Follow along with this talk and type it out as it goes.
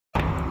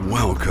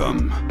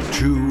Welcome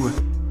to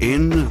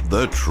In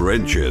the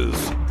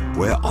Trenches,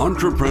 where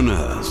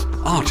entrepreneurs,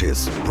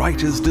 artists,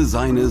 writers,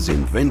 designers,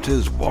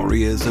 inventors,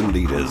 warriors, and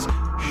leaders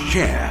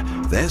share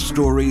their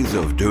stories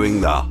of doing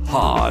the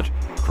hard,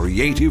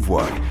 creative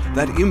work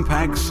that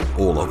impacts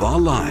all of our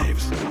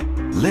lives.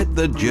 Let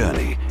the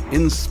journey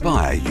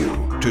inspire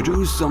you to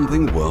do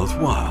something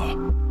worthwhile,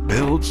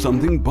 build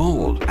something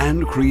bold,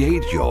 and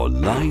create your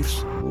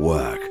life's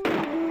work.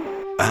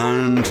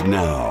 And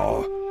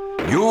now,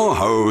 your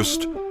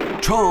host,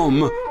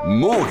 Tom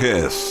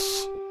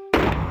Morkis.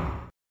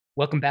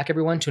 Welcome back,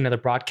 everyone, to another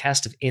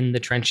broadcast of In the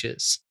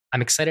Trenches.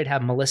 I'm excited to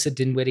have Melissa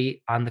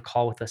Dinwiddie on the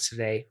call with us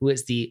today, who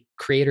is the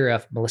creator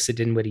of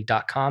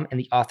melissadinwiddie.com and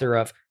the author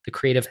of The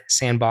Creative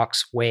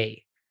Sandbox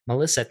Way.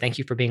 Melissa, thank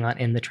you for being on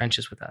In the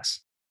Trenches with us.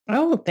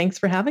 Oh, thanks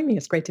for having me.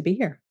 It's great to be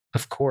here.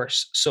 Of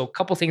course. So a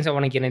couple things I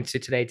want to get into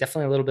today.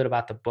 Definitely a little bit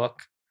about the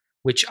book,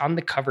 which on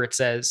the cover it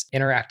says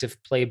Interactive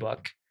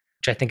Playbook,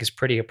 which I think is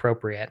pretty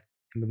appropriate.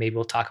 And maybe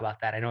we'll talk about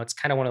that. I know it's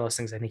kind of one of those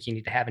things I think you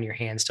need to have in your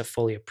hands to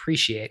fully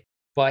appreciate.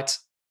 But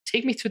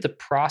take me through the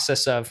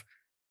process of,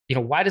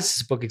 why does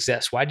this book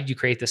exist? Why did you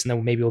create this? And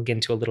then maybe we'll get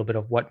into a little bit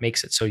of what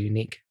makes it so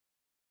unique.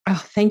 Oh,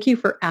 thank you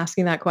for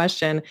asking that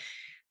question.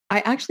 I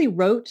actually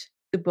wrote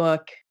the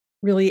book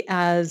really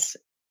as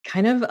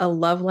kind of a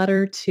love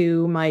letter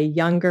to my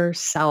younger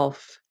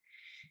self.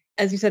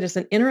 As you said, it's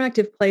an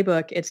interactive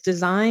playbook. It's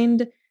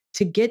designed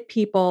to get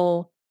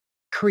people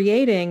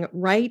creating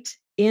right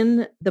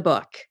in the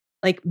book,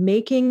 like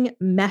making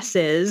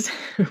messes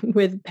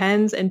with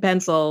pens and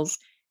pencils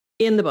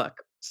in the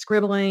book,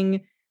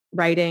 scribbling,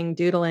 writing,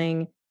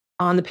 doodling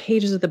on the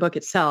pages of the book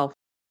itself.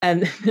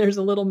 And there's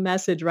a little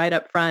message right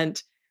up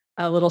front,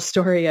 a little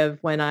story of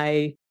when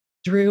I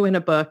drew in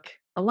a book,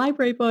 a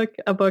library book,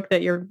 a book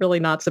that you're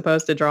really not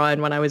supposed to draw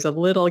in when I was a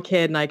little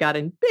kid, and I got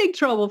in big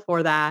trouble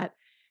for that.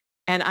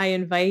 And I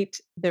invite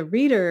the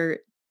reader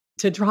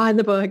to draw in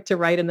the book, to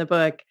write in the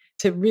book,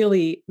 to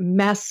really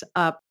mess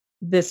up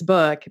this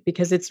book,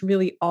 because it's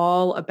really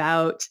all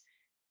about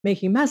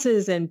making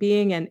messes and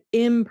being an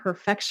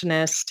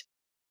imperfectionist.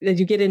 As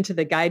you get into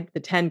the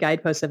 10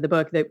 guideposts of the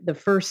book, the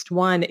first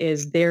one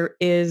is there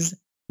is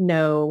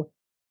no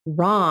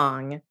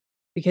wrong,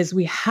 because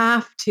we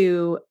have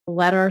to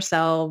let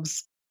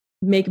ourselves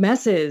make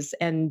messes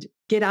and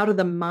get out of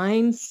the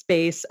mind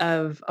space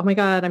of, oh my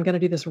God, I'm going to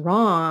do this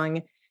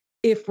wrong,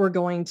 if we're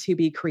going to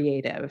be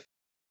creative.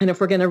 And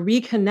if we're going to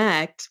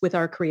reconnect with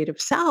our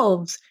creative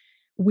selves,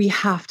 we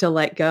have to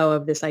let go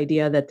of this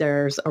idea that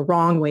there's a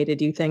wrong way to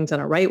do things and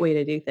a right way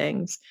to do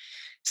things.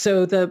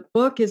 So the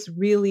book is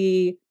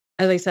really,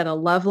 as I said, a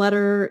love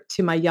letter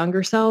to my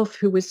younger self,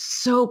 who was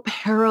so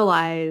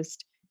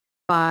paralyzed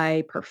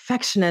by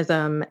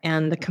perfectionism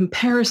and the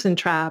comparison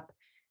trap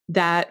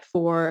that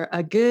for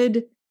a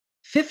good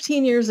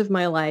 15 years of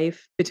my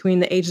life, between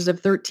the ages of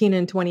 13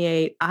 and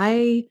 28,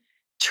 I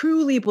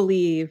truly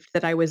believed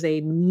that I was a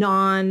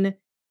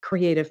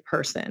non-creative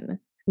person.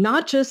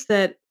 Not just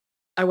that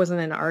I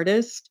wasn't an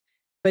artist,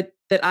 but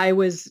that I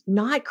was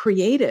not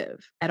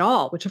creative at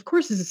all, which of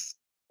course is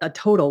a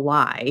total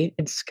lie.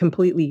 It's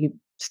completely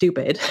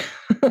stupid,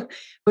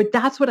 but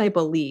that's what I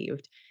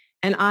believed.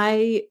 And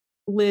I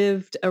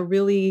lived a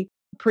really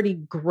pretty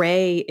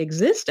gray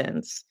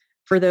existence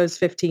for those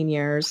 15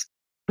 years.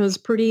 I was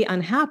pretty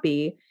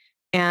unhappy,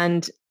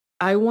 and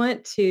I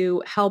want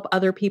to help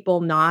other people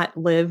not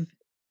live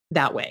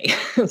that way.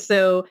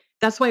 So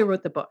that's why I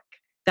wrote the book.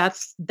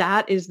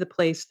 That is the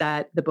place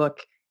that the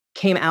book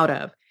came out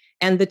of.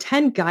 And the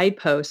 10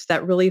 guideposts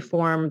that really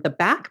form the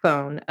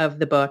backbone of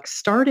the book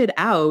started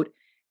out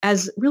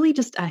as really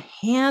just a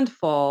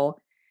handful.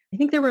 I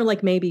think there were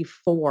like maybe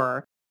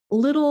 4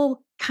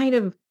 little kind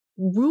of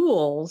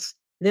rules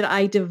that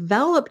I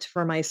developed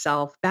for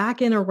myself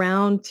back in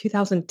around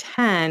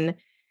 2010,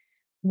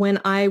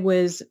 when I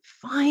was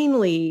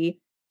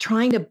finally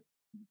trying to,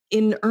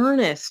 in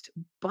earnest,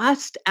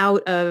 bust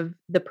out of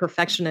the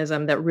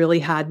perfectionism that really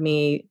had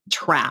me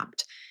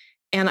trapped.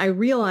 And I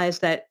realized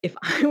that if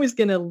I was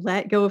going to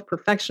let go of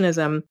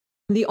perfectionism,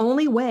 the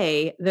only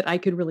way that I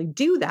could really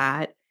do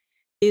that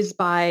is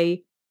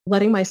by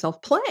letting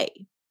myself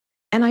play.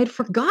 And I'd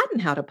forgotten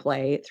how to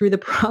play through the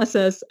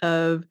process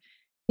of,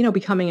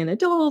 becoming an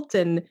adult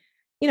and,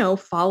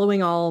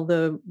 following all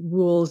the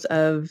rules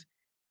of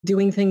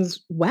doing things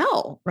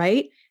well,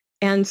 right?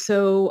 And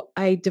so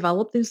I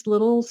developed this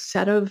little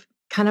set of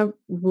kind of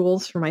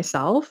rules for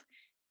myself.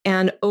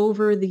 And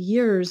over the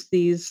years,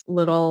 these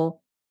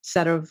little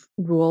set of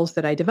rules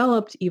that I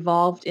developed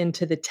evolved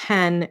into the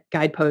 10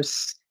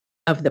 guideposts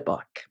of the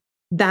book.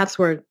 That's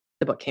where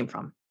the book came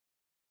from.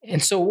 And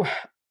so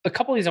a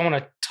couple of these I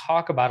want to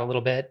talk about a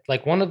little bit.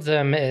 Like one of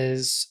them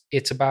is,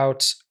 it's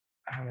about,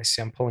 let me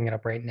see, I'm pulling it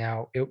up right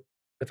now.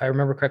 If I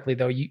remember correctly,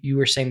 though, you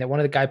were saying that one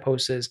of the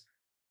guideposts is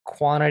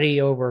quantity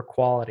over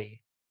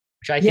quality,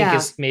 which I think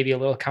is maybe a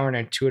little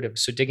counterintuitive.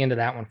 So dig into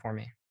that one for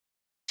me.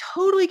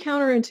 Totally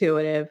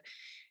counterintuitive.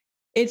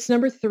 It's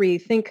number 3.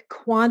 Think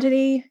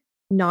quantity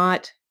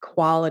not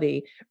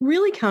quality.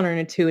 Really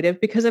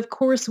counterintuitive because, of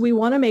course, we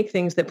want to make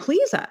things that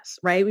please us,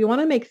 right? We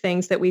want to make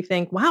things that we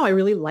think, wow, I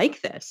really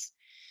like this.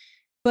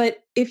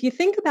 But if you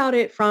think about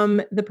it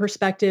from the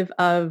perspective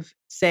of,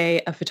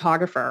 say, a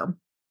photographer,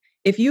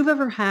 if you've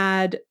ever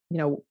had,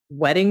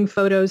 wedding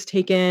photos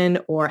taken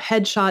or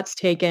headshots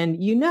taken,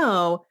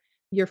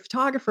 your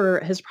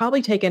photographer has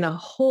probably taken a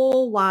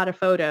whole lot of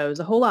photos,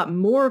 a whole lot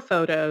more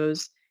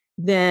photos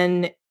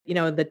than,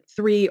 the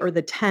 3 or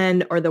the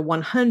 10 or the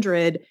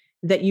 100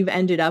 that you've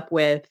ended up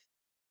with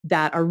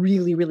that are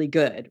really, really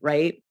good,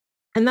 right?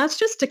 And that's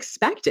just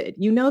expected.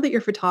 You know that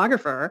your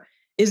photographer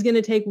is going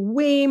to take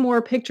way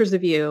more pictures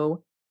of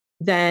you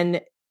than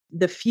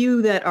the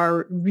few that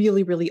are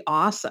really, really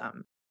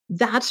awesome.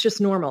 That's just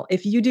normal.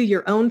 If you do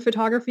your own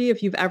photography,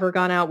 if you've ever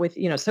gone out with,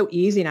 so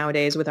easy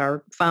nowadays with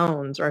our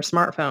phones or our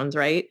smartphones,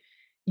 right?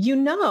 You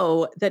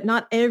know that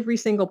not every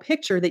single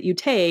picture that you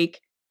take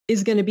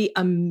is going to be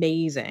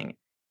amazing.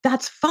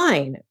 That's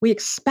fine. We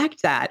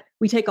expect that.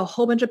 We take a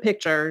whole bunch of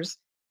pictures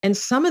and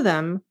some of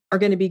them are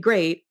going to be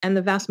great and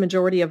the vast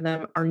majority of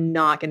them are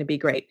not going to be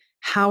great.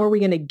 How are we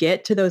going to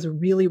get to those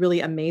really,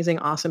 really amazing,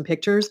 awesome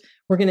pictures?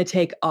 We're going to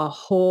take a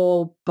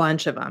whole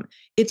bunch of them.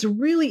 It's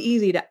really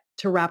easy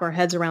to wrap our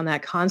heads around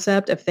that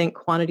concept of think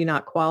quantity,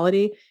 not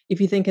quality, if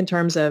you think in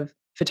terms of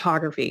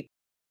photography.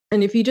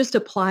 And if you just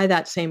apply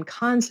that same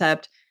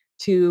concept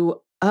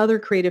to other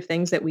creative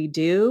things that we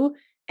do,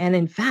 and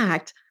in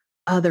fact,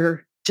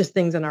 other just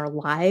things in our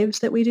lives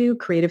that we do,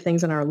 creative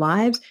things in our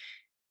lives,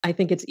 I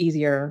think it's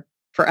easier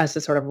for us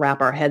to sort of wrap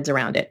our heads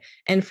around it.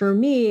 And for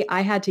me,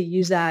 I had to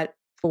use that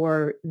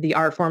for the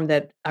art form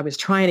that I was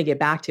trying to get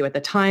back to. At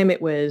the time,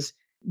 it was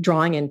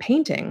drawing and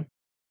painting.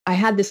 I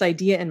had this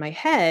idea in my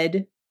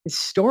head, this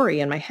story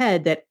in my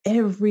head that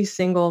every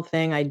single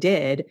thing I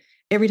did,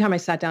 every time I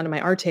sat down to my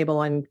art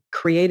table and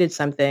created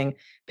something,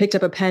 picked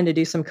up a pen to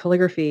do some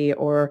calligraphy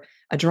or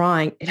a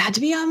drawing, it had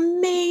to be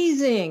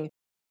amazing.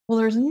 Well,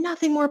 there's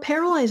nothing more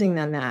paralyzing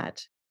than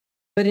that.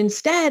 But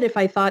instead, if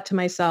I thought to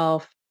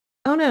myself,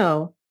 oh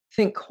no,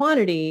 think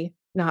quantity,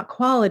 not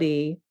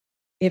quality.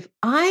 If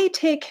I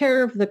take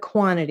care of the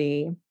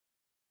quantity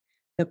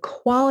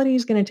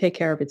is going to take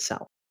care of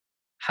itself.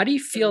 How do you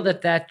feel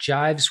that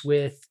jives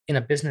with in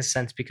a business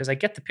sense? Because I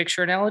get the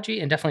picture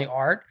analogy and definitely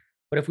art,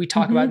 but if we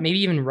talk about maybe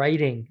even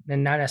writing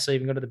and not necessarily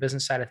even go to the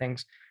business side of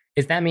things,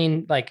 does that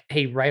mean like,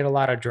 hey, write a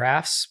lot of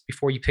drafts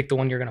before you pick the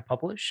one you're going to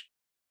publish?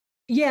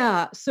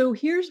 Yeah. So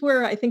here's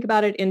where I think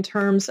about it in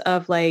terms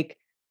of like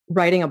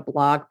writing a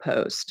blog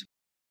post.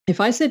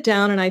 If I sit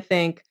down and I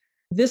think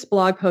this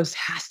blog post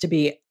has to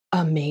be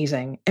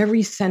amazing,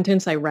 every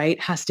sentence I write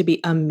has to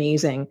be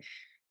amazing,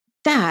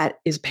 that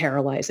is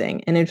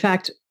paralyzing. And in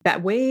fact,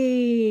 that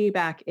way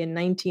back in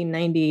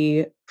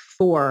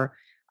 1994,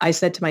 I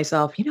said to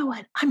myself, you know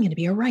what? I'm going to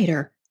be a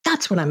writer.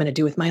 That's what I'm going to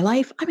do with my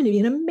life. I'm going to be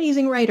an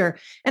amazing writer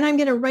and I'm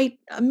going to write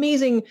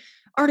amazing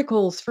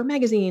articles for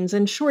magazines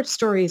and short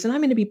stories and I'm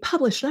going to be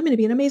published and I'm going to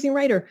be an amazing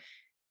writer.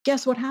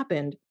 Guess what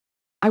happened?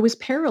 I was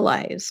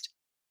paralyzed.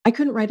 I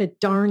couldn't write a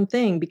darn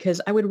thing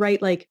because I would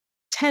write like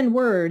 10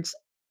 words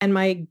and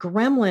my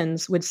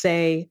gremlins would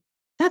say,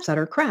 that's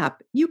utter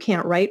crap. You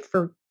can't write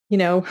for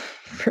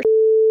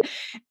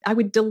I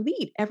would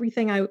delete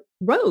everything I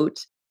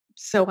wrote.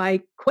 So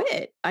I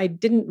quit. I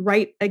didn't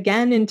write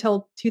again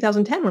until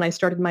 2010 when I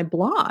started my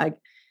blog.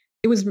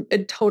 It was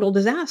a total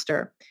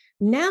disaster.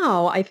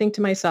 Now I think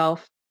to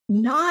myself,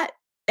 not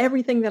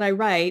everything that I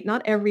write,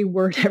 not every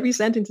word, every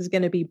sentence is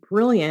going to be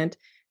brilliant.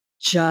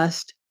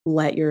 Just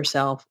let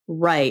yourself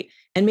write.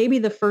 And maybe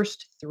the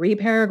first 3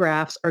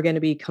 paragraphs are going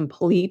to be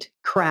complete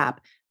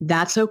crap.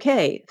 That's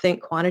okay.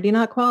 Think quantity,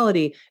 not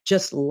quality.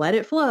 Just let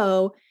it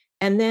flow.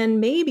 And then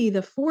maybe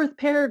the 4th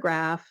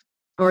paragraph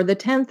or the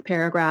 10th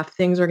paragraph,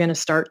 things are going to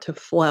start to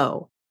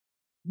flow.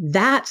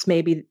 That's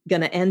maybe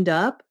going to end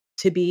up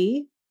to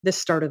be the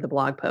start of the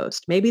blog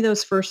post. Maybe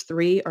those first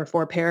 3 or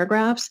 4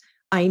 paragraphs,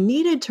 I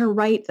needed to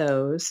write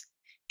those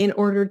in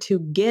order to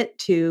get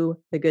to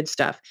the good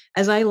stuff.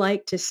 As I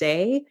like to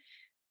say,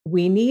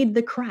 we need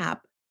the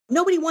crap.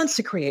 Nobody wants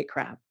to create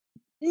crap.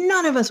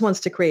 None of us wants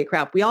to create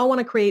crap. We all want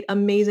to create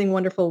amazing,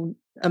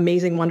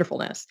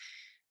 wonderfulness.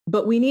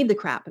 But we need the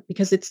crap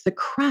because it's the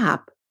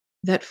crap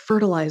that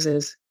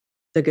fertilizes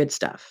the good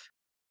stuff.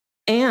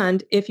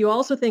 And if you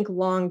also think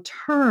long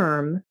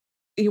term,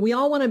 we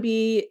all want to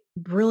be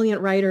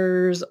brilliant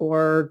writers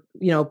or,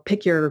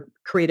 pick your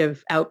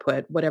creative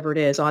output, whatever it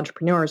is,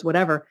 entrepreneurs,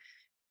 whatever.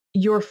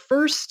 Your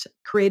first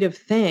creative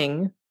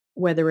thing,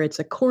 whether it's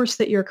a course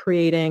that you're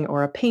creating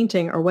or a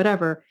painting or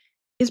whatever,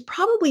 is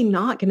probably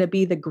not going to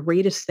be the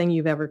greatest thing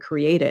you've ever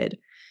created.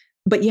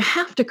 But you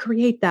have to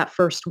create that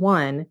first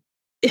one.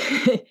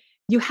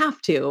 You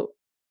have to.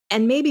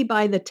 And maybe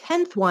by the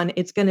 10th one,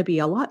 it's going to be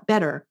a lot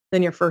better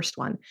than your first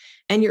one.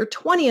 And your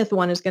 20th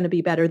one is going to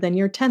be better than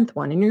your 10th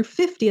one. And your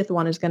 50th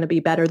one is going to be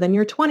better than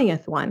your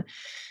 20th one.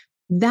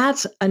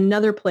 That's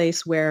another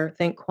place where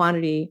think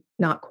quantity,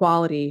 not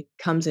quality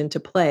comes into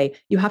play.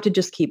 You have to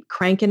just keep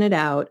cranking it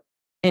out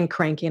and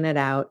cranking it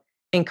out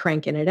and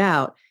cranking it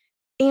out.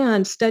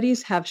 And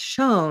studies have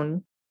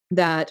shown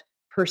that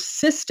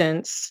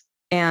persistence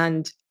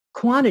and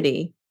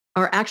quantity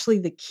are actually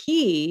the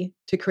key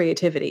to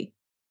creativity.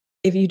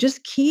 If you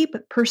just keep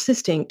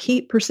persisting,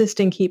 keep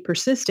persisting, keep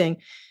persisting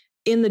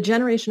in the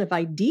generation of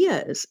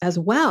ideas as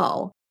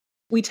well,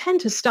 we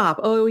tend to stop.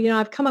 Oh,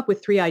 I've come up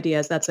with 3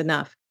 ideas. That's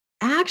enough.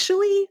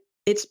 Actually,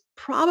 it's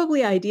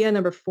probably idea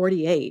number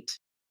 48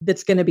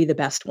 that's going to be the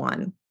best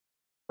one.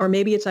 Or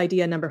maybe it's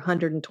idea number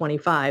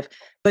 125.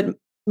 But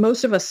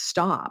most of us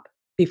stop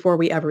before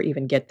we ever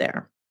even get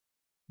there.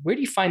 Where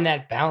do you find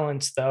that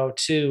balance though,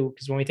 too?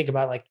 Because when we think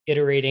about like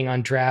iterating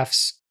on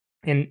drafts,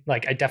 and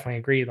like I definitely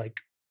agree, like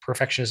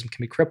perfectionism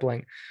can be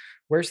crippling.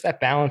 Where's that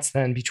balance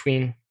then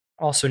between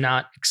also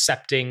not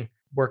accepting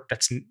work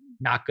that's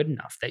not good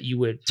enough that you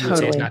would say is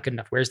Totally. not good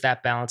enough? Where's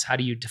that balance? How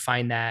do you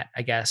define that,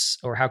 I guess?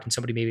 Or how can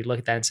somebody maybe look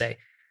at that and say,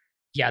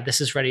 yeah, this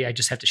is ready. I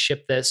just have to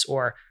ship this.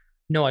 Or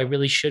no, I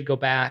really should go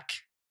back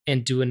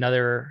and do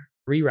another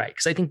rewrite.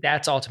 Because I think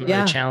that's ultimately the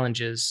Yeah.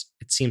 challenge is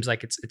it seems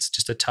like it's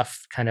just a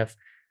tough kind of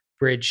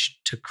bridge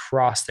to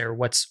cross there.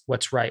 What's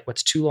right?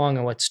 What's too long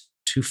and what's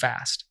too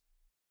fast?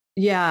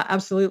 Yeah,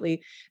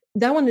 absolutely.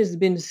 That one has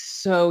been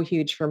so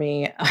huge for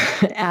me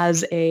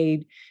as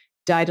a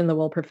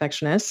dyed-in-the-wool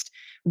perfectionist,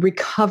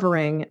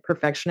 recovering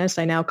perfectionist.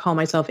 I now call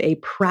myself a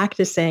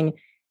practicing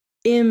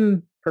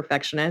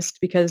imperfectionist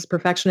because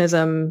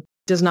perfectionism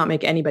does not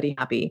make anybody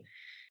happy.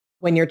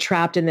 When you're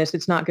trapped in this,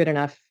 it's not good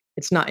enough.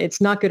 It's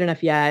not good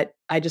enough yet.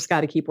 I just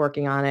got to keep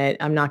working on it.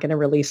 I'm not going to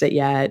release it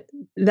yet.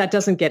 That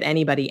doesn't get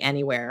anybody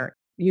anywhere.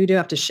 You do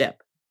have to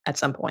ship at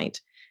some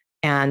point.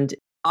 And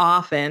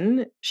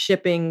often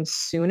shipping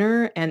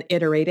sooner and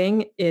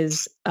iterating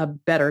is a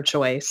better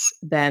choice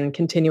than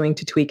continuing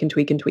to tweak and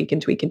tweak and tweak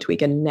and tweak and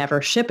tweak and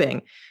never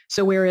shipping.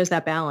 So where is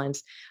that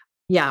balance?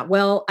 Yeah,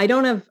 well, I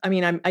don't have, I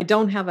mean, I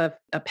don't have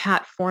a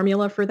pat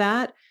formula for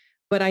that,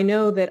 but I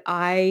know that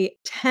I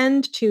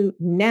tend to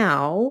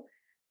now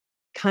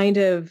kind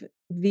of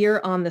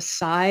veer on the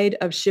side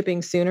of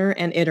shipping sooner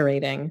and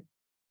iterating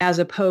as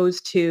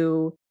opposed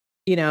to,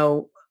 you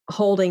know,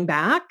 holding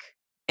back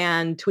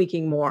and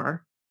tweaking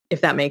more,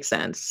 if that makes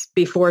sense,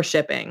 before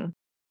shipping.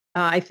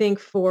 I think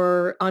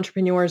for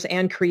entrepreneurs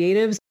and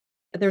creatives,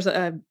 there's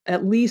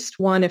at least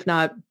one, if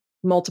not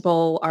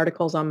multiple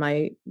articles on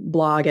my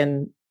blog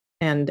and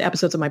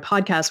episodes of my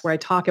podcast where I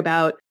talk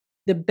about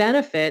the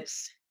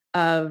benefits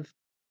of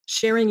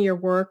sharing your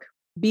work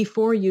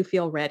before you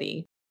feel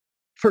ready.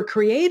 For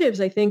creatives,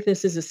 I think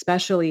this is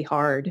especially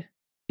hard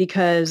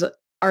because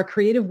our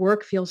creative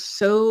work feels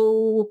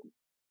so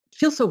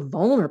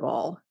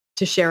vulnerable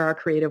to share our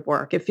creative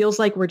work. It feels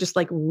like we're just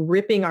like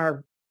ripping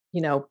our,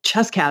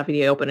 chest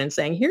cavity open and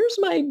saying, "Here's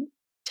my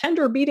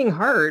tender beating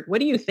heart. What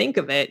do you think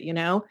of it?"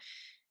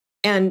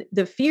 And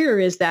the fear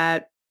is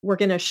that we're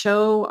going to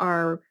show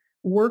our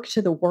work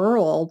to the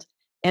world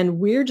and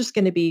we're just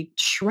going to be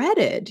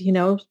shredded.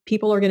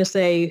 People are going to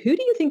say, "Who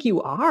do you think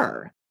you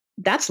are?"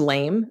 That's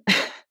lame.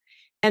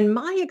 And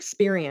my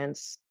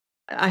experience,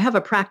 I have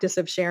a practice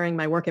of sharing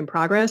my work in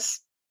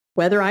progress,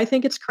 whether I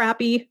think it's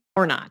crappy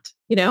or not.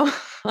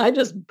 I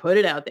just put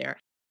it out there.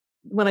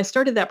 When I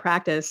started that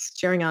practice,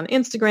 sharing on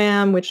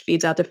Instagram, which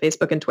feeds out to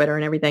Facebook and Twitter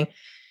and everything,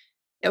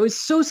 it was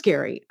so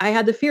scary. I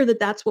had the fear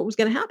that that's what was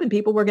going to happen.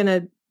 People were going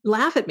to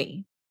laugh at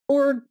me,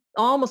 or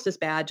almost as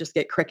bad, just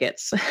get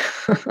crickets.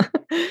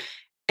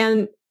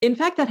 And in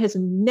fact, that has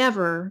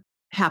never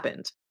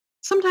happened.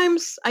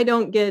 Sometimes I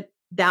don't get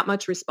that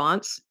much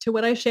response to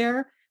what I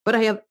share, but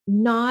I have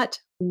not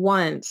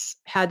once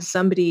had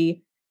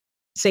somebody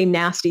say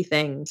nasty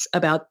things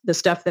about the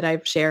stuff that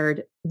I've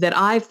shared that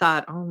I've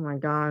thought, "Oh my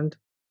God,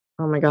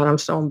 I'm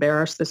so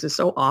embarrassed. This is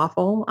so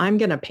awful. I'm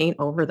going to paint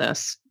over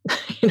this."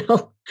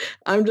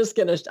 I'm going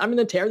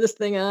to tear this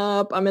thing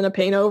up. I'm going to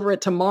paint over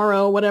it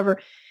tomorrow, whatever.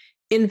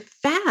 In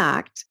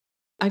fact,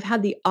 I've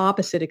had the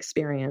opposite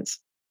experience.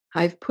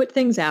 I've put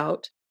things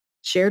out,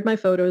 shared my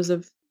photos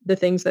of the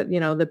things that,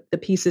 the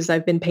pieces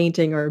I've been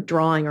painting or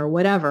drawing or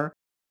whatever.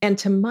 And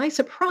to my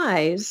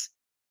surprise,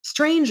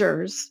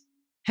 strangers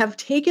have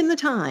taken the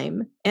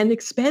time and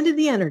expended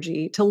the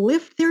energy to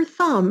lift their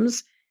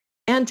thumbs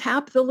and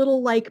tap the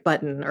little like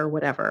button or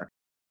whatever.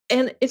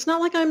 And it's not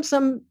like I'm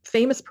some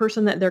famous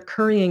person that they're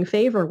currying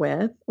favor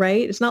with,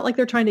 right? It's not like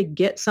they're trying to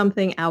get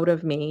something out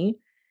of me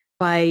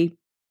by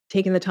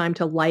taking the time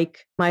to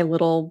like my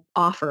little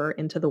offer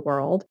into the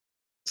world.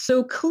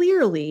 So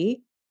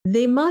clearly,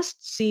 they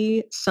must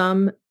see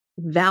some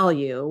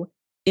value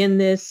in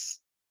this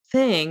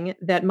thing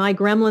that my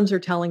gremlins are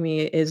telling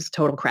me is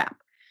total crap.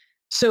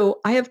 So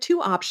I have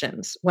two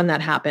options when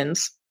that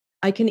happens.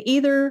 I can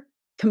either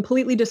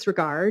completely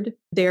disregard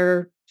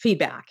their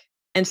feedback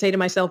and say to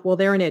myself, "Well,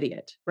 they're an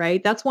idiot,"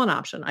 right? That's one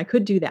option. I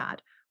could do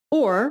that.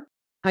 Or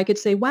I could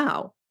say,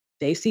 "Wow,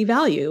 they see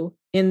value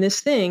in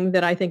this thing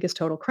that I think is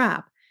total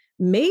crap.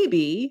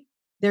 Maybe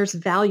there's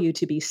value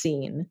to be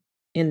seen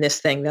in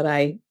this thing that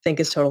I think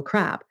is total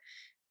crap."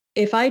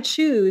 If I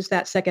choose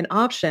that second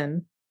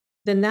option,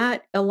 then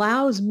that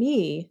allows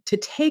me to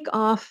take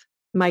off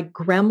my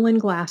gremlin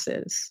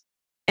glasses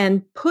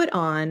and put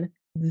on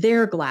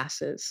their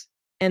glasses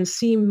and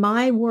see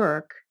my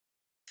work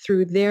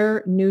through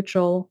their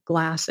neutral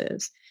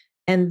glasses.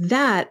 And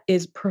that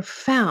is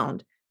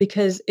profound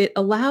because it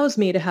allows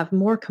me to have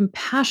more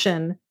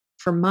compassion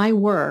for my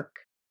work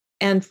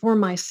and for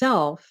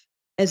myself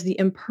as the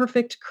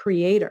imperfect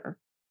creator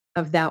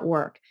of that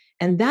work.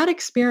 And that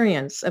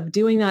experience of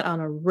doing that on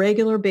a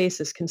regular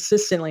basis,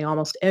 consistently,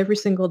 almost every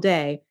single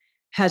day,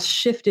 has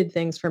shifted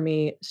things for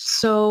me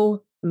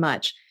so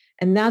much.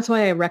 And that's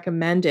why I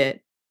recommend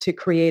it to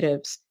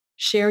creatives.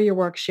 Share your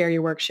work, share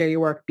your work, share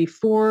your work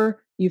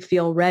before you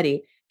feel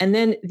ready. And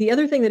then the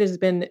other thing that has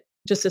been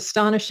just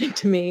astonishing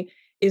to me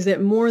is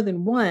that more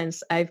than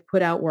once I've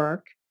put out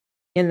work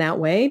in that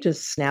way,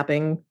 just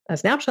snapping a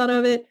snapshot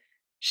of it,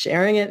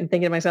 sharing it and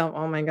thinking to myself,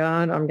 oh my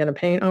God, I'm going to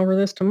paint over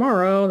this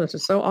tomorrow. This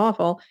is so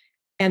awful.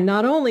 And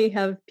not only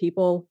have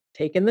people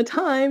taken the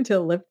time to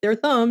lift their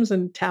thumbs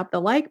and tap the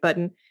like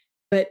button,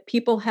 but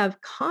people have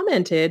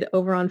commented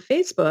over on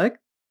Facebook,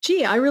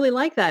 gee, I really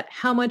like that.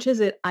 How much is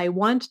it? I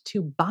want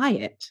to buy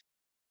it.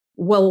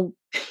 Well,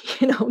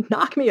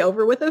 knock me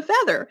over with a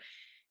feather.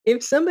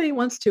 If somebody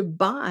wants to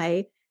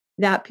buy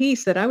that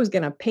piece that I was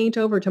going to paint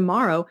over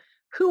tomorrow,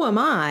 who am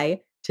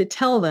I to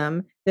tell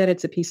them that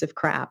it's a piece of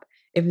crap?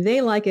 If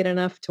they like it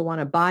enough to want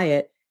to buy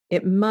it,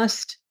 it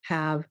must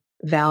have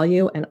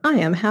value, and I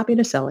am happy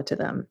to sell it to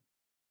them.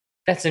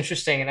 That's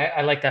interesting. And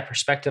I like that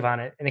perspective on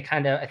it. And it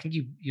kind of, I think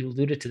you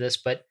alluded to this,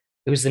 but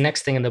it was the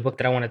next thing in the book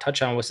that I want to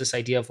touch on was this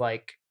idea of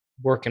like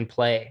work and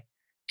play.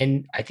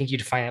 And I think you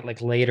define it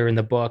like later in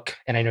the book.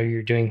 And I know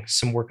you're doing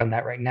some work on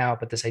that right now,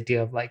 but this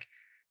idea of like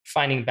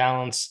finding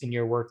balance in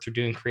your work through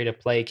doing creative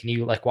play. Can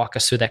you like walk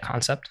us through that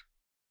concept?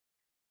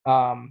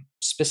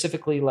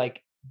 Specifically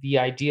like the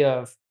idea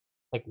of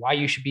like why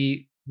you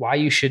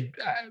should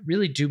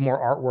really do more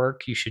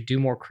artwork. You should do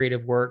more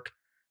creative work.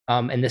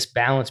 And this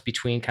balance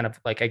between kind of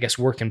like, I guess,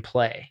 work and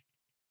play.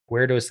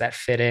 Where does that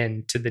fit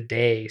in to the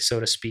day, so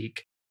to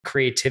speak?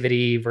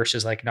 Creativity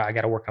versus like, no, I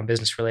got to work on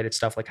business related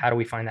stuff. Like, how do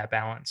we find that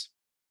balance?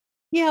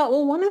 Yeah,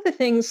 well, one of the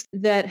things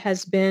that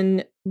has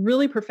been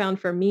really profound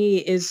for me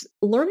is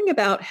learning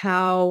about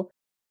how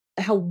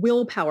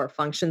willpower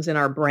functions in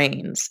our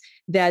brains.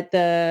 That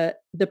the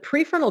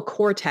prefrontal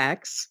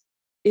cortex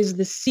is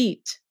the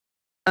seat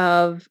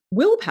of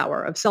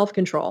willpower, of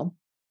self-control.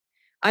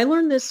 I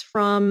learned this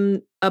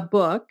from a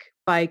book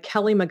by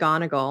Kelly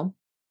McGonigal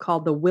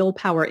called The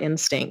Willpower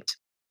Instinct.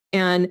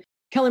 And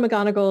Kelly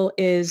McGonigal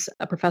is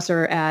a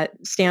professor at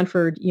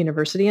Stanford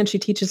University, and she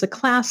teaches a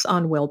class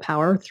on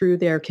willpower through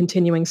their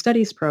continuing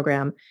studies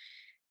program.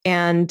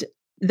 And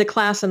the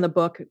class and the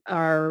book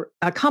are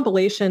a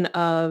compilation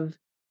of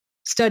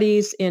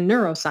studies in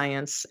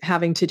neuroscience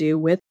having to do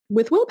with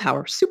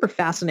willpower. Super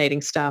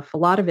fascinating stuff. A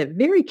lot of it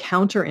very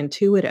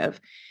counterintuitive.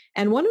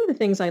 And one of the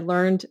things I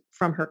learned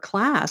from her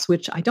class,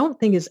 which I don't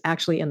think is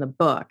actually in the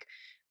book,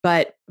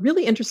 but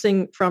really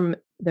interesting from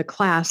the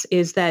class,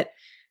 is that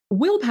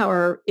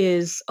willpower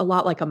is a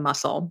lot like a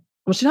muscle.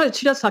 Well,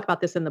 she does talk about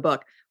this in the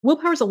book.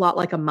 Willpower is a lot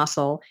like a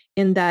muscle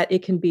in that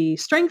it can be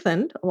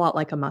strengthened a lot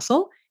like a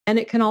muscle, and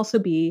it can also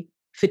be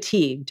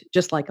fatigued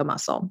just like a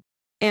muscle.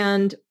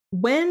 And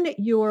when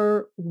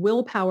your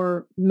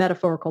willpower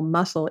metaphorical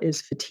muscle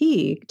is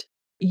fatigued,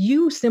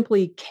 you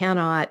simply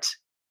cannot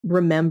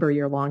remember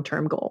your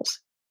long-term goals.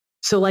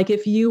 So like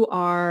if you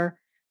are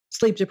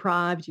sleep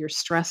deprived, you're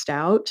stressed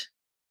out,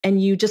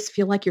 and you just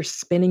feel like you're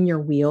spinning your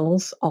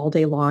wheels all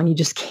day long, you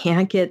just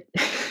can't get,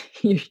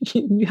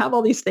 you have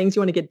all these things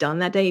you want to get done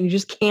that day and you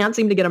just can't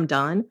seem to get them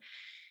done.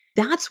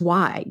 That's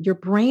why your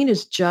brain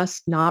is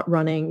just not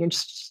running. You're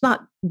just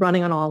not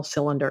running on all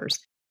cylinders.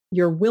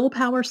 Your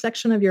willpower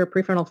section of your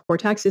prefrontal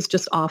cortex is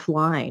just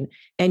offline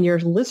and your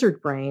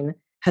lizard brain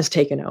has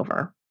taken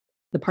over.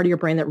 The part of your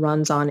brain that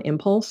runs on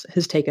impulse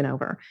has taken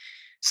over.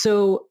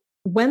 So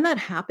when that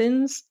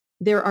happens,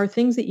 there are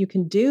things that you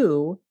can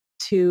do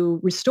to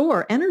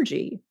restore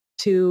energy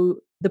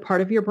to the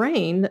part of your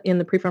brain in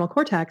the prefrontal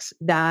cortex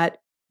that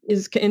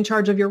is in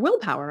charge of your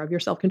willpower, of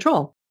your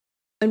self-control.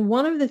 And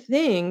one of the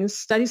things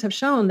studies have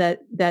shown that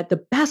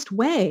the best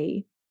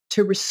way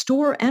to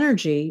restore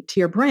energy to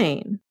your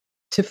brain,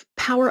 to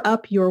power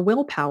up your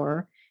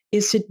willpower,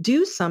 is to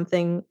do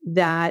something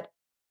that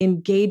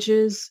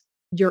engages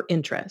your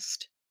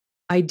interest.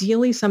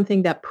 Ideally,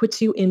 something that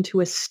puts you into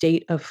a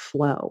state of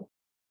flow.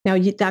 Now,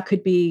 that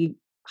could be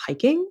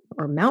hiking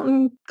or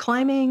mountain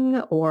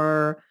climbing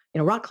or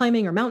rock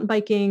climbing or mountain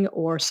biking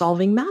or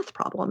solving math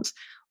problems.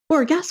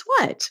 Or guess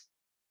what?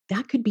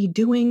 That could be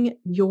doing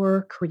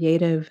your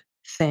creative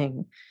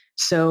thing.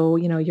 So,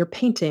 you're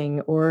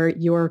painting or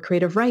you're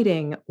creative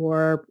writing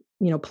or,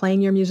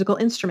 playing your musical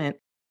instrument.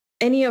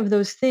 Any of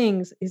those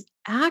things is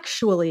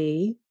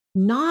actually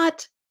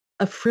not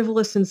a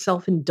frivolous and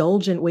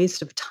self-indulgent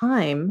waste of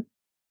time.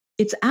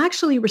 It's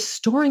actually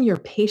restoring your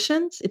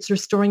patience. It's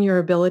restoring your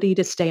ability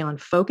to stay on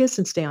focus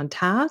and stay on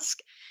task.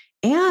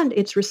 And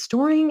it's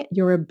restoring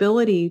your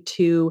ability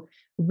to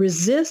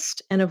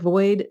resist and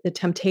avoid the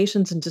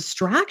temptations and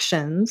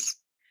distractions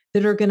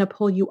that are going to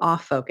pull you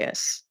off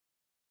focus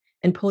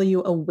and pull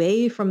you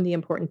away from the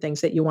important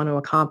things that you want to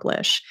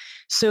accomplish.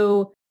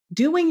 So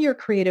doing your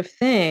creative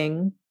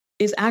thing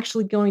is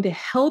actually going to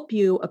help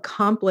you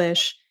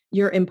accomplish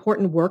your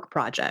important work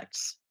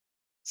projects.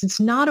 So it's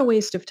not a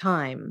waste of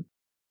time.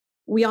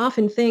 We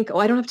often think, oh,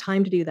 I don't have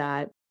time to do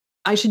that.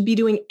 I should be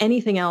doing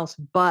anything else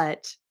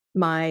but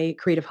my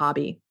creative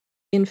hobby.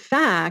 In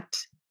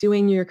fact,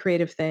 doing your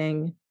creative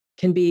thing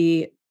can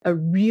be a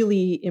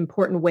really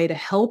important way to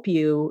help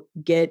you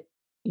get,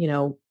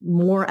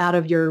 more out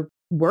of your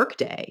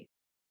workday.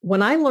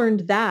 When I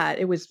learned that,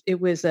 it was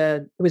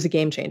a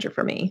game changer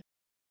for me.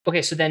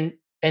 Okay, so then,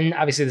 and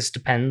obviously this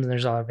depends, and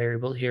there's a lot of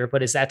variables here,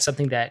 but is that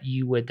something that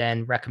you would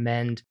then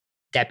recommend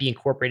that be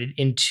incorporated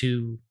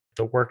into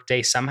the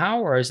workday somehow?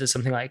 Or is this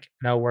something like,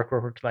 no,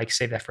 work, like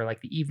save that for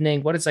like the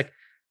evening? What is like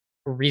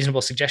a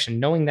reasonable suggestion,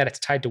 knowing that it's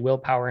tied to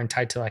willpower and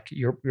tied to like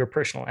your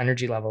personal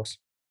energy levels?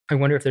 I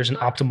wonder if there's an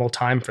optimal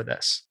time for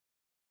this.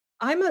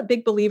 I'm a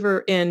big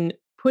believer in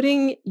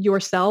putting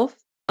yourself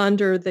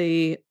under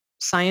the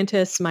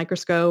scientist's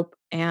microscope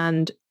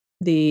and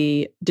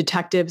the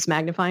detective's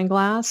magnifying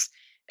glass,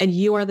 and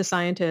you are the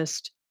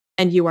scientist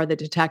and you are the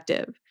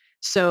detective.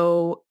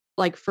 So,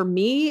 like for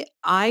me,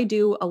 I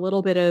do a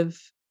little bit of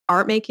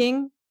art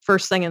making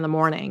first thing in the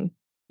morning,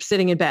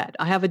 sitting in bed.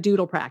 I have a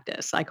doodle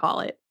practice, I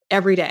call it,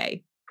 every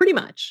day, pretty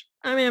much.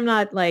 I mean, I'm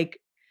not like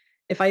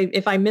if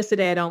I miss a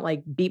day, I don't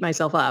like beat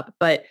myself up,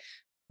 but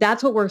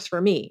that's what works for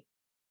me.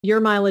 Your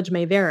mileage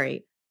may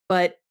vary,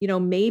 but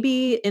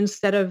maybe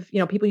instead of,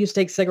 people used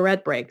to take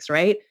cigarette breaks,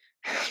 right?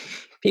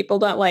 People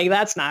don't like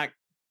that's not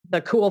the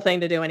cool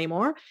thing to do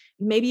anymore.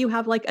 Maybe you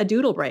have like a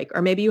doodle break,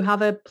 or maybe you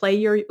have a play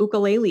your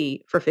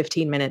ukulele for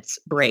 15 minutes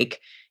break,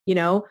 you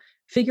know,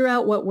 figure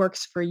out what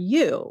works for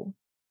you.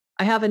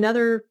 I have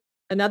another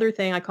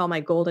thing I call my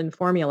golden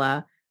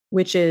formula,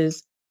 which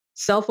is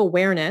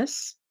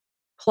self-awareness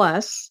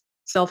plus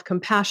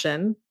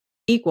self-compassion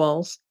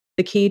equals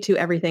the key to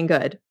everything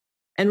good.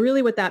 And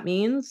really what that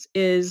means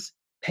is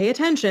pay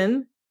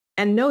attention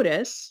and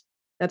notice.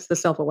 That's the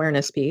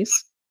self-awareness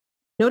piece.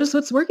 Notice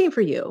what's working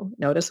for you.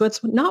 Notice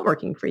what's not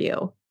working for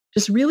you.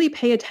 Just really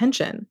pay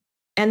attention.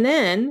 And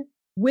then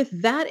with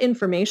that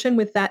information,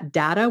 with that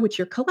data, which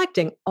you're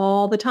collecting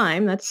all the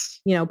time,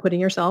 that's, putting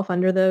yourself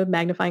under the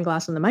magnifying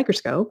glass and the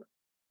microscope.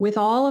 With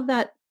all of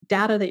that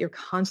data that you're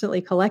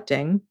constantly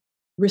collecting,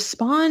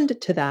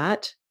 respond to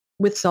that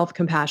with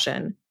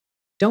self-compassion.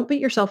 Don't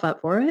beat yourself up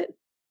for it,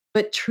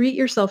 but treat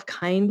yourself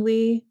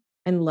kindly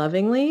and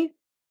lovingly,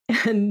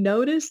 and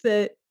notice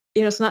that,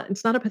 it's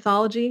not a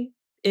pathology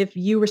if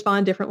you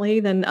respond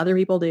differently than other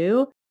people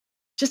do.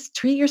 Just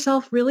treat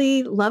yourself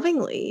really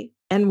lovingly.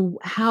 And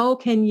how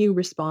can you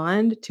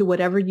respond to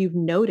whatever you've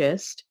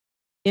noticed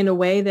in a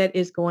way that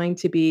is going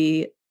to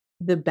be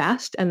the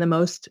best and the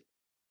most,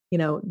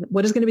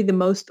 what is going to be the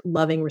most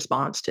loving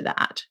response to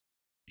that?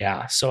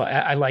 Yeah. So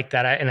I like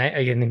that.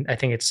 Again, I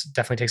think it's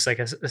definitely takes like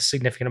a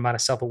significant amount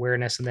of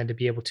self-awareness, and then to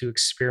be able to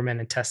experiment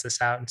and test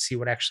this out and see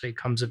what actually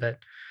comes of it.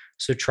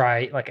 So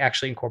try like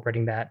actually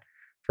incorporating that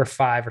for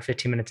 5 or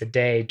 15 minutes a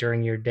day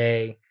during your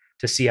day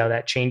to see how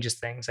that changes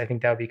things. I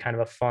think that would be kind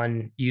of a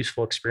fun,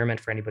 useful experiment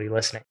for anybody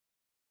listening.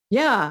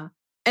 Yeah.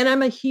 And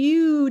I'm a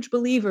huge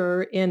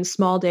believer in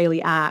small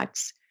daily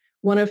acts.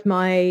 One of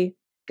my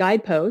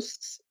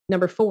guideposts,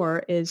 number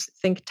 4, is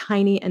think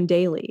tiny and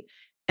daily.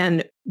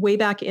 And way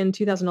back in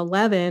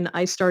 2011,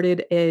 I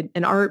started a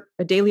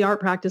daily art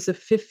practice of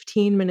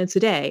 15 minutes a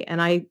day.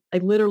 And I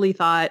literally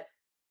thought,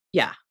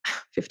 yeah,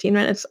 15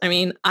 minutes. I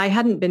mean, I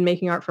hadn't been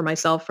making art for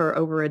myself for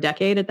over a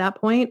decade at that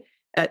point.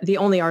 The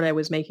only art I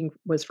was making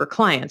was for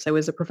clients. I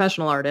was a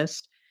professional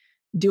artist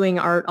doing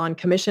art on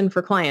commission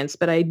for clients,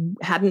 but I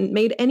hadn't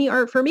made any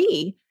art for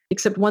me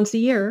except once a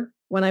year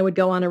when I would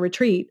go on a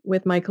retreat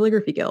with my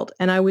calligraphy guild.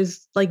 And I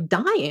was like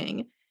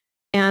dying.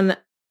 And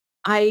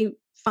I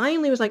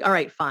finally was like, all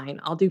right, fine.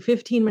 I'll do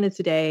 15 minutes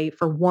a day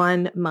for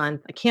 1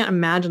 month. I can't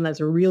imagine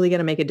that's really going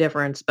to make a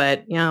difference,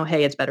 but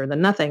hey, it's better than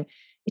nothing.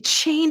 It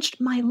changed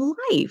my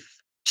life.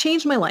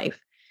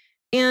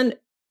 And,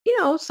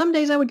 some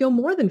days I would go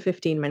more than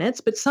 15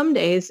 minutes, but some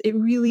days it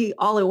really,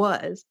 all it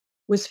was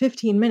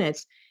 15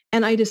 minutes.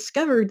 And I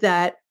discovered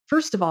that,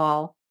 first of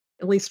all,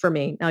 at least for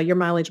me, now your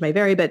mileage may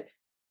vary, but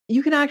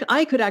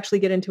I could actually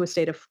get into a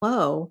state of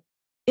flow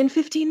in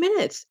 15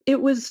 minutes.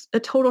 It was a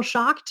total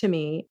shock to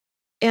me.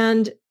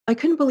 And I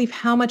couldn't believe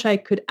how much I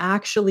could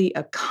actually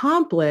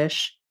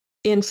accomplish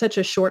in such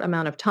a short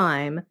amount of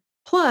time.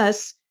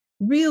 Plus,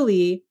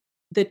 really,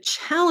 the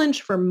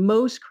challenge for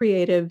most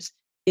creatives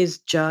is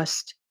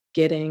just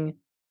getting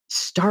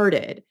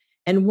started.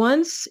 And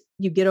once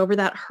you get over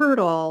that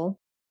hurdle,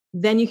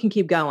 then you can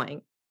keep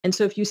going. And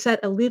so if you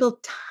set a little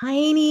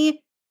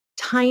tiny,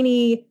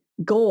 tiny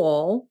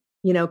goal,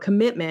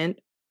 commitment,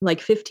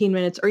 like 15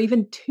 minutes or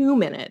even 2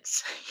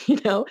 minutes,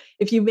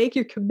 if you make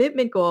your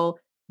commitment goal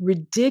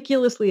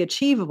ridiculously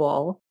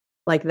achievable,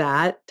 like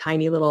that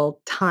tiny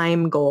little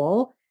time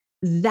goal,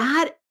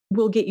 that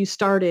will get you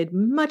started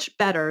much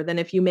better than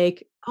if you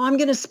make, I'm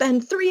going to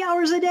spend 3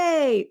 hours a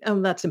day.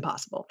 Oh, that's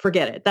impossible.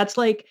 Forget it. That's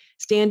like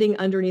standing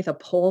underneath a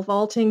pole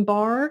vaulting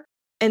bar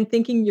and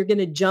thinking you're going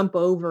to jump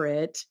over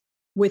it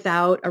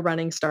without a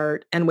running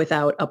start and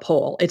without a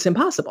pole. It's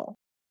impossible.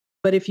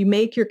 But if you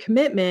make your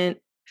commitment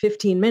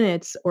 15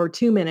 minutes or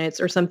 2 minutes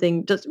or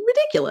something just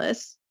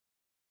ridiculous,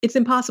 it's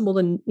impossible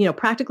to,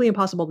 practically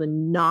impossible to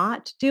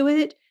not do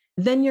it,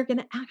 then you're going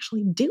to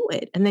actually do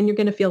it. And then you're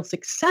going to feel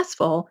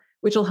successful,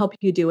 which will help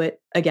you do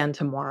it again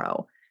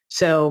tomorrow.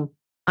 So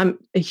I'm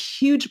a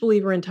huge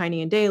believer in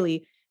tiny and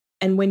daily.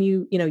 And when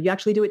you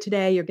actually do it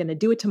today, you're going to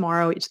do it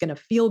tomorrow. It's going to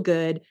feel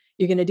good.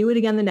 You're going to do it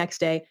again the next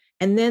day.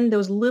 And then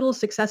those little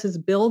successes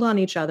build on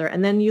each other.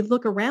 And then you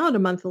look around a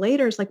month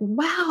later, it's like,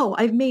 wow,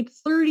 I've made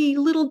 30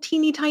 little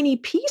teeny tiny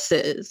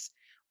pieces.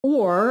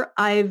 Or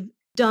I've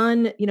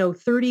done,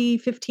 30,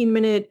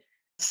 15-minute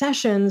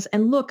sessions.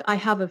 And look, I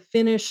have a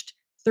finished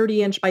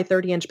 30-inch by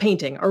 30-inch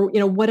painting or,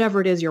 whatever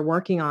it is you're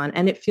working on.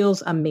 And it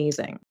feels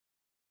amazing.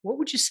 What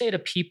would you say to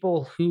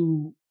people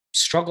who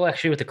struggle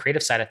actually with the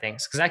creative side of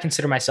things? Because I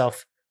consider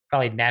myself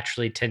probably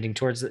naturally tending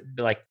towards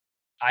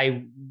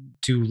I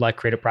do like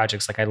creative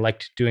projects. I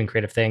liked doing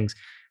creative things.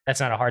 That's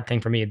not a hard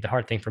thing for me. The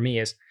hard thing for me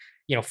is,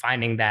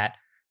 finding that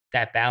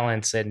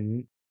balance.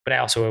 But I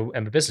also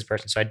am a business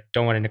person, so I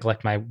don't want to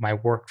neglect my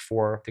work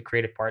for the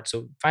creative part.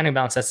 So finding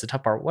balance, that's the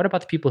tough part. What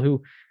about the people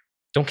who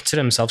don't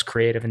consider themselves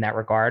creative in that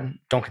regard,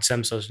 don't consider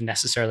themselves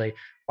necessarily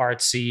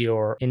artsy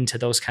or into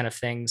those kind of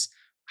things?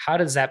 How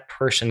does that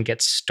person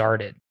get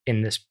started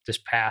in this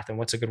path? And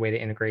what's a good way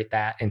to integrate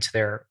that into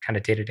their kind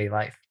of day-to-day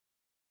life?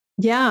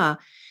 Yeah.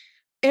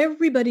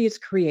 Everybody is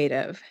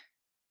creative.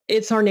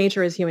 It's our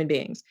nature as human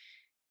beings.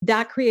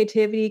 That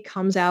creativity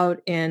comes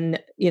out in,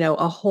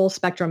 a whole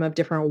spectrum of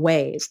different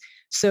ways.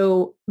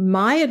 So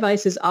my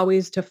advice is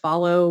always to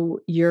follow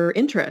your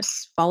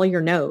interests, follow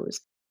your nose.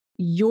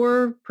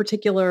 Your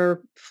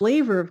particular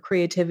flavor of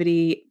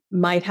creativity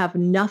might have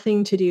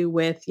nothing to do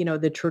with,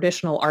 the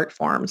traditional art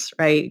forms,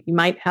 right? You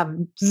might have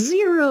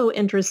zero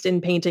interest in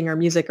painting or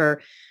music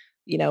or,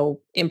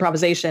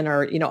 improvisation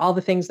or, all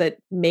the things that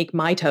make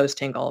my toes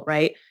tingle,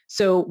 right?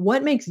 So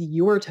what makes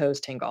your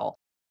toes tingle?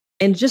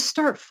 And just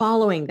start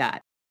following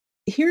that.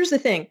 Here's the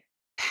thing.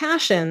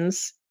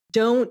 Passions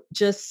don't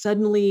just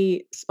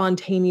suddenly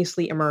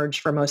spontaneously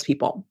emerge for most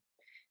people.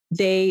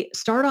 They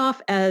start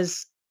off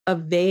as a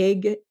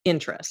vague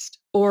interest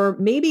or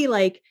maybe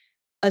like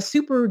a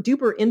super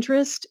duper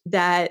interest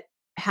that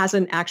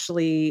hasn't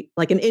actually,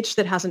 like an itch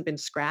that hasn't been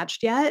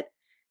scratched yet.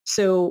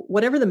 So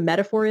whatever the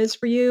metaphor is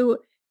for you,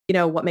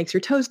 what makes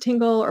your toes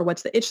tingle or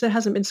what's the itch that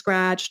hasn't been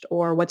scratched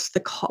or what's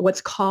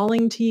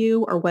calling to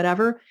you or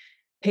whatever,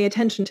 pay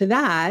attention to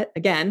that.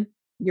 Again,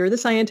 you're the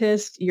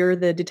scientist, you're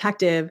the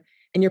detective,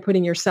 and you're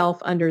putting yourself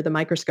under the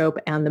microscope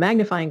and the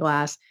magnifying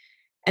glass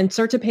and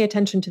start to pay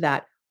attention to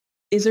that.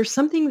 Is there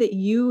something that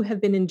you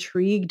have been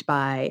intrigued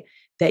by,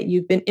 that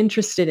you've been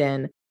interested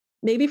in?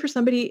 Maybe for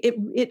somebody,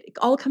 it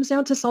all comes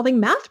down to solving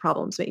math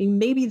problems.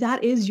 Maybe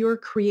that is your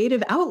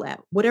creative outlet,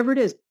 whatever it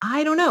is.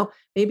 I don't know.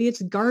 Maybe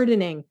it's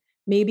gardening.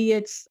 Maybe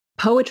it's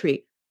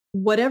poetry.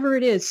 Whatever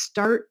it is,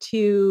 start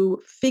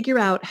to figure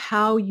out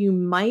how you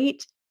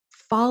might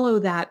follow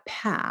that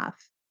path.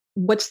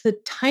 What's the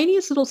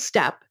tiniest little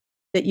step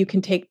that you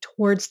can take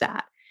towards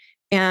that?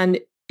 And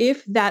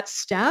if that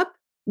step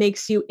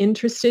makes you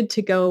interested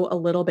to go a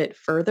little bit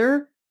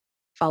further,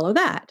 follow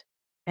that.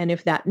 And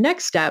if that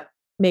next step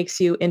makes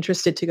you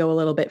interested to go a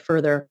little bit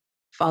further,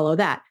 follow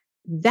that.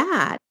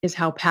 That is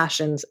how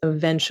passions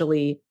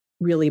eventually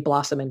really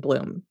blossom and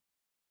bloom.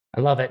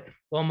 I love it.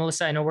 Well,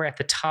 Melissa, I know we're at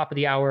the top of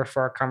the hour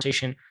for our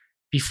conversation.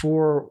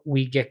 Before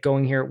we get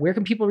going here, where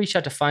can people reach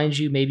out to find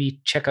you,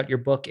 maybe check out your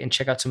book and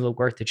check out some of the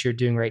work that you're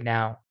doing right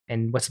now?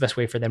 And what's the best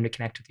way for them to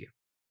connect with you?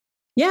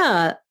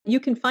 Yeah, you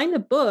can find the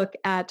book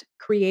at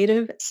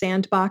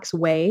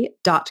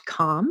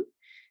creativesandboxway.com.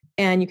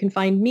 And you can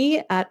find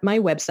me at my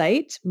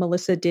website,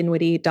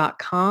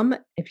 melissadinwiddie.com.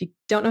 If you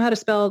don't know how to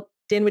spell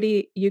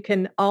Dinwiddie, you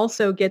can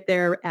also get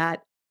there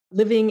at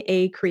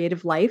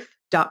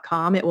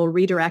livingacreativelife.com. It will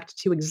redirect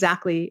to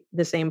exactly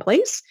the same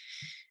place.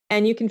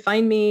 And you can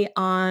find me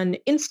on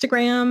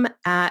Instagram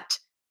at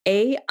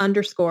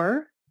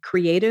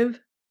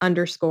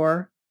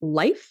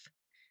 _creative_life.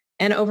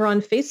 And over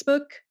on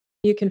Facebook,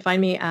 you can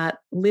find me at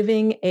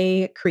Living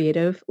a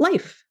Creative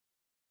Life.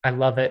 I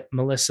love it.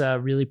 Melissa,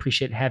 really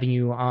appreciate having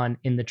you on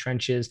In the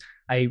Trenches.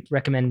 I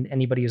recommend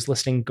anybody who's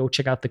listening, go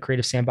check out The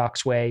Creative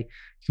Sandbox Way.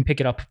 You can pick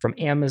it up from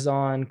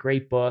Amazon.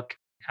 Great book.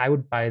 I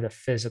would buy the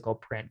physical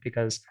print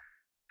because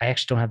I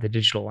actually don't have the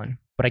digital one,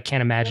 but I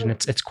can't imagine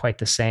it's quite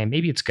the same.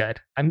 Maybe it's good.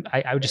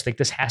 I would just think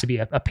this has to be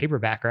a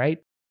paperback, right?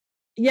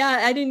 Yeah,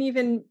 I didn't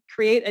even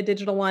create a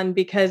digital one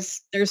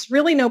because there's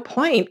really no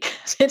point.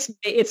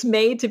 It's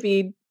made to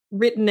be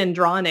written and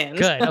drawn in.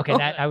 Good. Okay,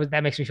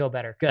 that makes me feel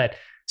better. Good.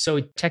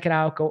 So check it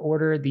out. Go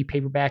order the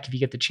paperback if you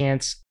get the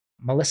chance.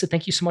 Melissa,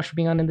 thank you so much for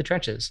being on In the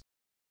Trenches.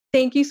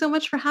 Thank you so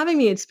much for having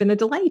me. It's been a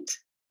delight.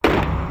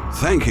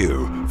 Thank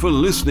you for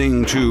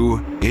listening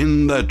to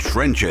In the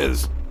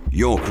Trenches.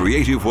 Your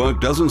creative work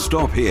doesn't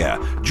stop here.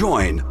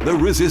 Join the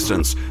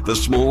Resistance, the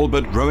small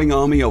but growing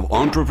army of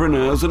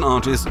entrepreneurs and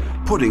artists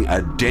putting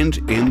a dent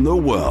in the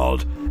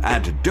world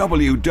at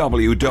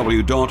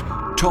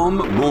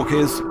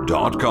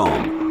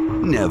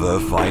www.tommorkes.com. Never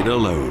fight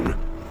alone.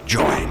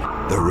 Join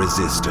the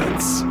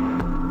Resistance.